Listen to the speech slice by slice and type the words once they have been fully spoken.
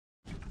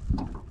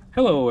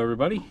Hello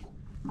everybody,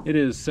 it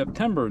is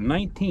September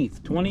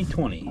 19th,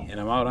 2020, and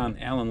I'm out on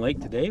Allen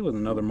Lake today with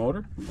another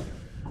motor.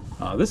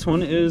 This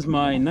one is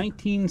my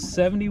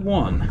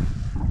 1971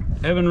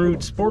 Evinrude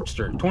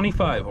Sportster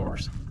 25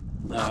 horse.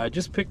 I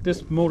just picked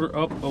this motor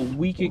up a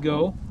week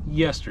ago,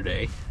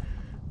 yesterday.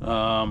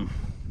 I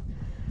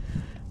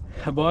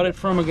bought it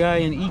from a guy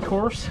in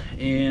E-Course,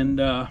 and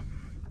I've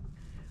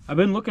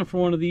been looking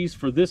for one of these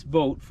for this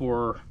boat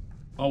for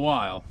a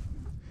while.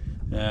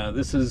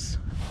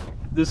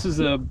 This is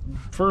a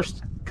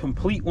first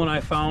complete one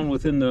I found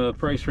within the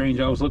price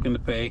range I was looking to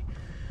pay.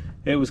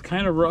 It was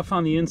kind of rough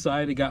on the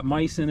inside. It got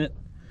mice in it.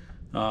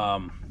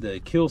 The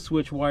kill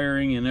switch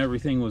wiring and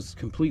everything was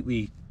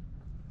completely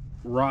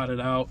rotted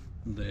out.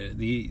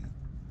 The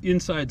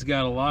inside's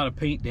got a lot of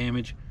paint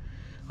damage.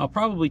 I'll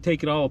probably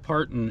take it all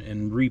apart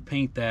and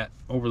repaint that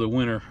over the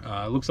winter.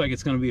 It looks like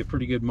it's going to be a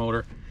pretty good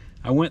motor.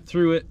 I went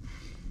through it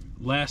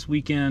last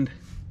weekend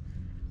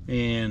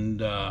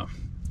and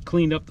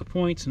cleaned up the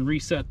points and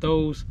reset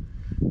those,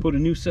 put a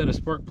new set of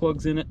spark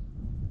plugs in it,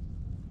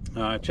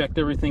 checked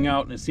everything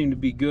out and it seemed to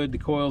be good. The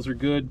coils are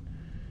good.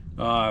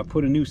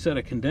 Put a new set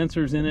of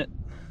condensers in it.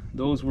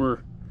 Those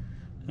were,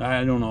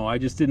 I don't know, I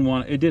just didn't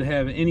want it. Did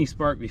have any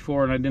spark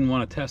before and I didn't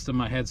want to test them.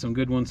 I had some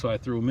good ones, so I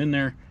threw them in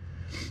there.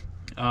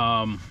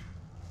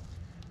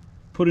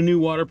 Put a new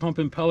water pump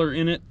impeller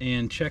in it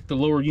and checked the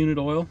lower unit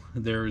oil.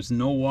 There's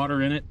no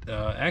water in it.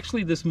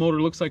 Actually, this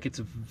motor looks like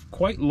it's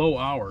quite low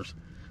hours.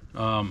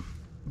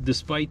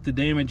 Despite the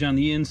damage on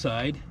the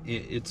inside,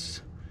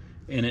 it's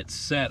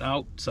sat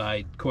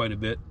outside quite a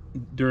bit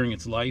during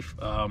its life.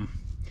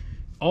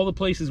 All the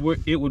places where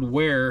it would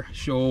wear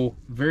show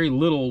very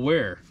little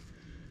wear,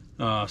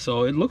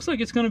 so it looks like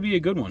it's going to be a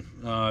good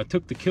one.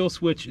 Took the kill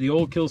switch, the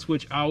old kill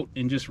switch, out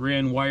and just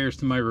ran wires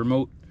to my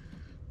remote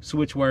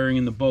switch wiring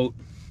in the boat.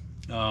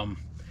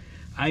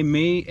 I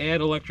may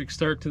add electric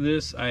start to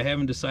this. I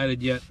haven't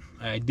decided yet.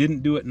 I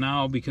didn't do it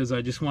now because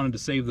I just wanted to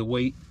save the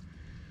weight.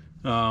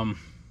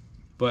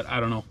 But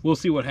I don't know. We'll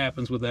see what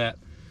happens with that.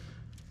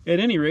 At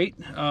any rate,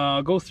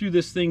 I'll go through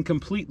this thing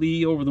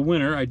completely over the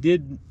winter. I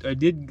did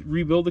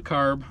rebuild the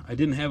carb. I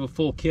didn't have a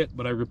full kit,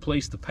 but I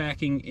replaced the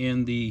packing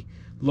and the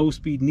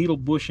low-speed needle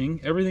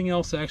bushing. Everything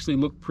else actually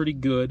looked pretty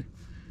good.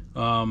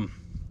 Took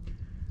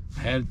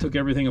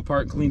everything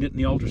apart, cleaned it in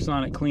the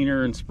ultrasonic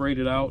cleaner, and sprayed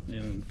it out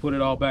and put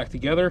it all back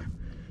together.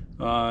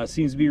 It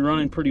seems to be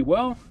running pretty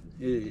well.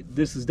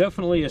 This is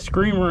definitely a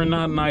screamer and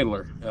not an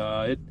idler.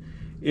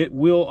 It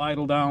will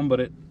idle down, but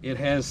it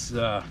has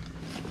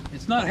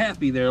it's not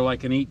happy there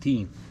like an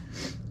 18.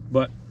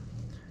 But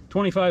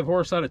 25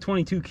 horse out of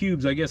 22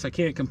 cubes, I guess I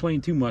can't complain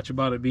too much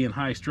about it being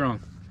high strung.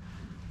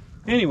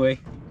 Anyway,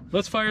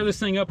 let's fire this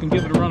thing up and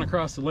give it a run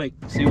across the lake,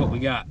 see what we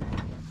got.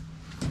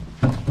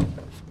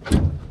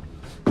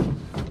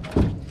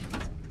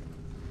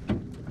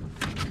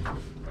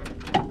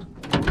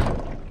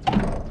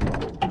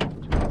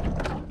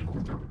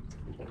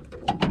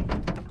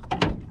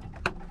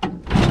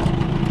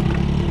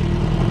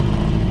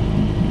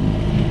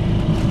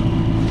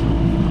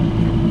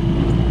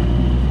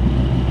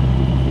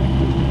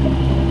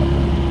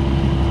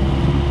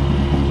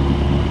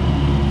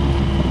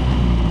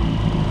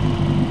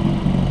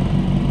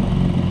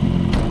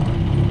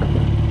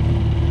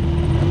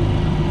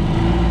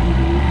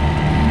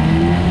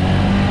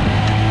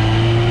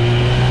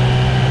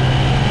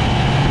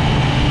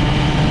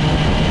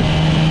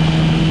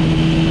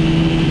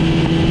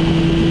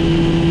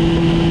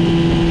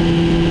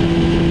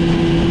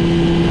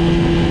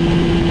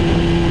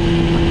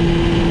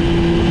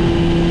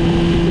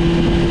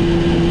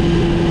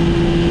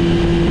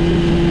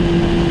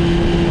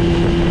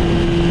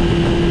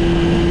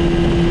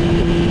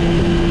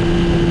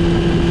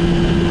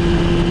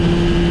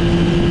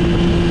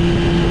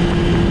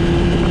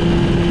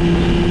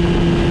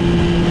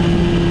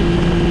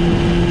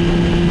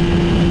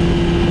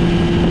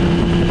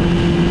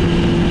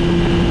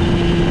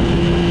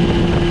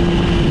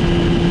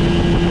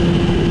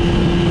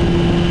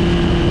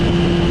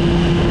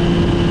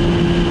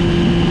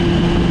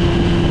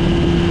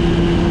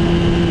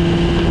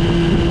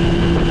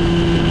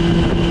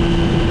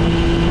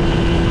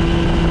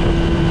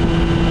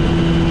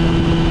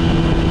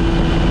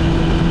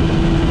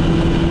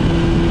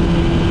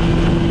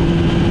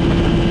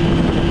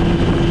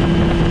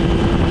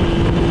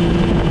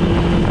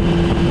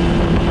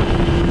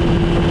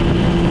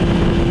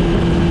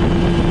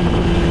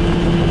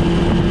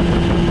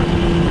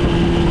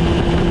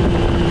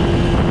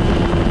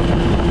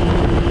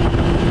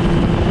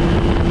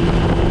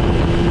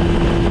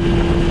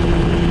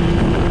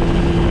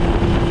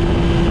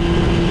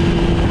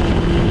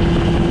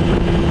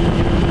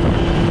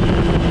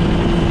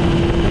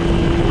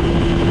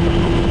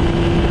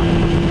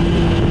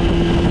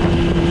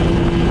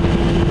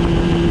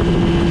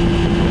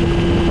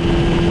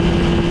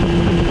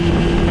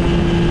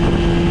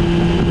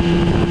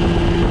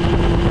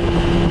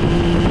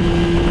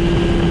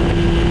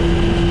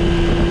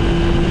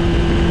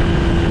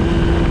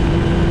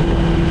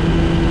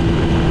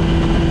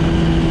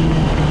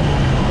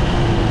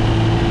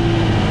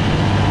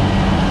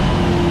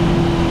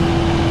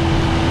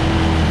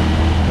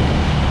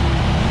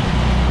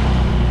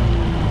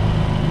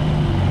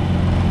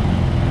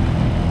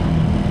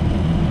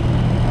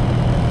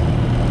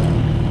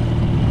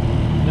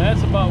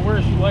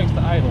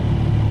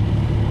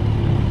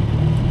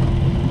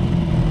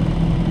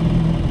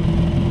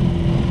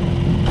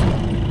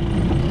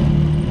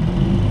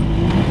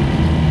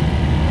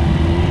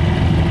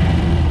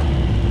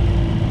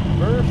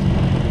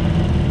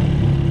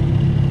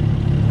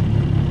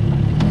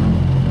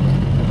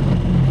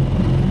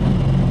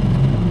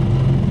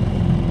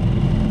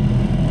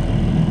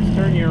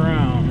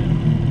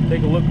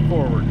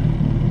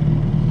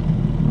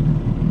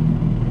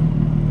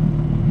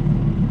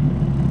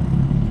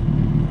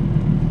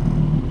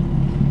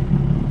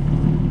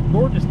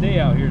 gorgeous day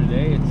out here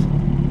today.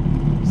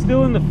 It's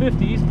still in the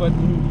 50s, but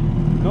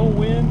no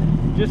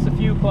wind, just a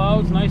few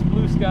clouds, nice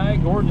blue sky,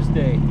 gorgeous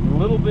day. A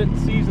little bit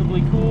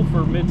seasonably cool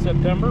for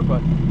mid-September,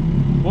 but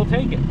we'll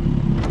take it.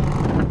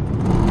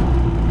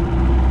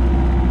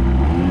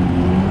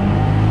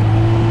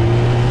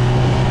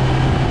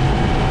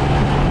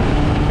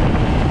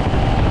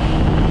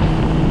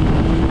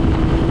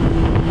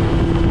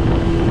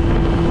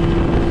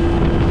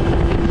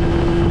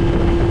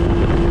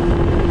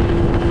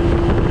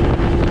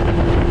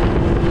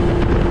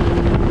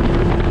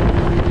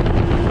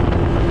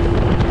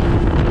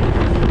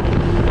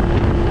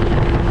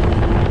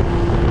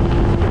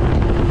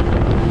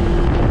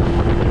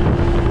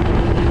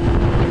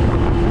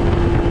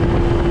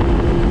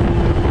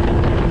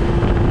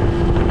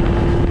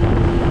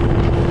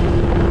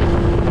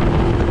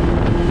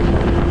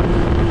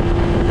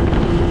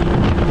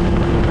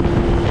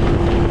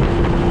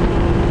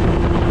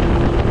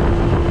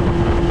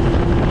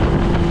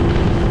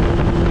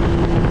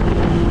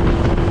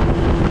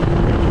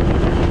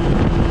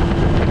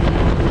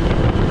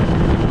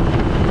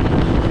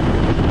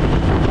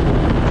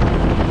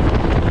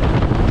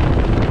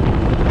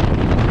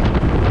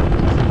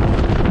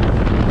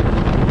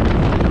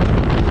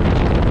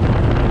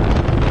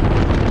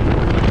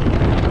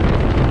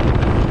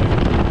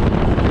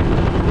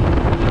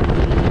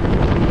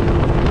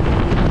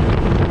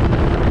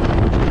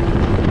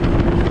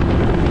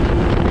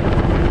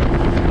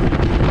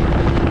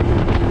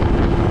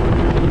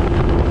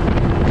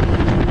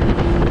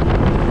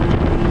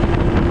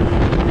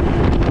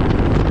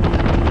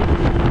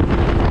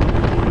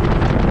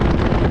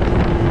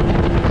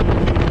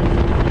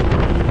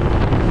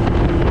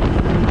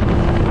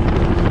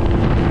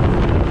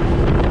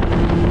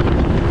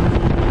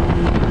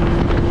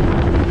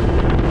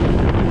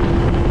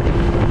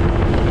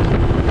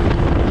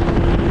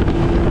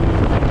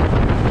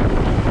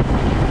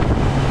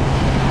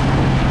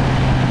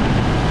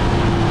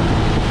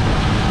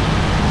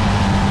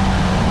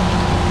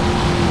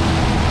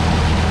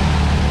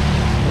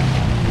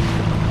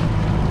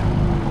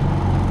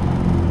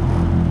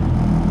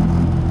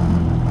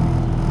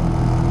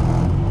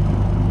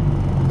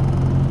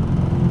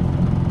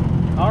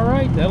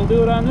 That'll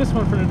do it on this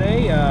one for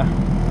today.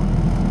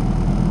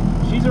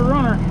 She's a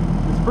runner.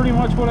 It's pretty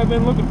much what I've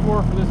been looking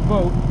for this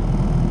boat.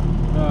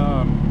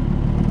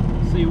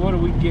 Let's see, what do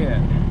we get?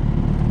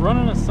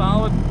 Running a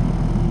solid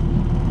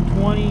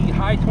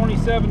high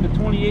 27 to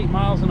 28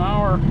 miles an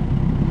hour,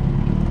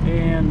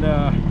 and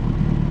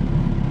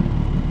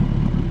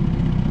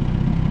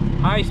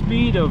high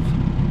speed of,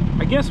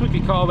 I guess we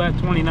could call that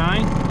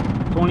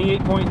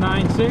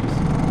 28.96.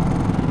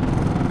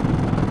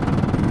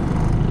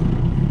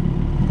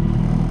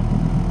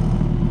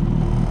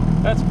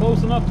 That's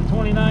close enough to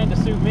 29 to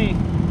suit me.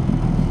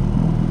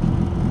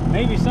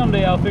 Maybe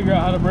someday I'll figure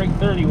out how to break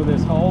 30 with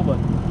this hull, but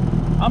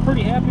I'm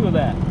pretty happy with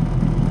that.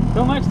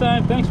 Till next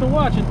time, thanks for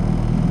watching.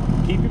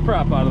 Keep your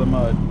prop out of the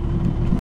mud.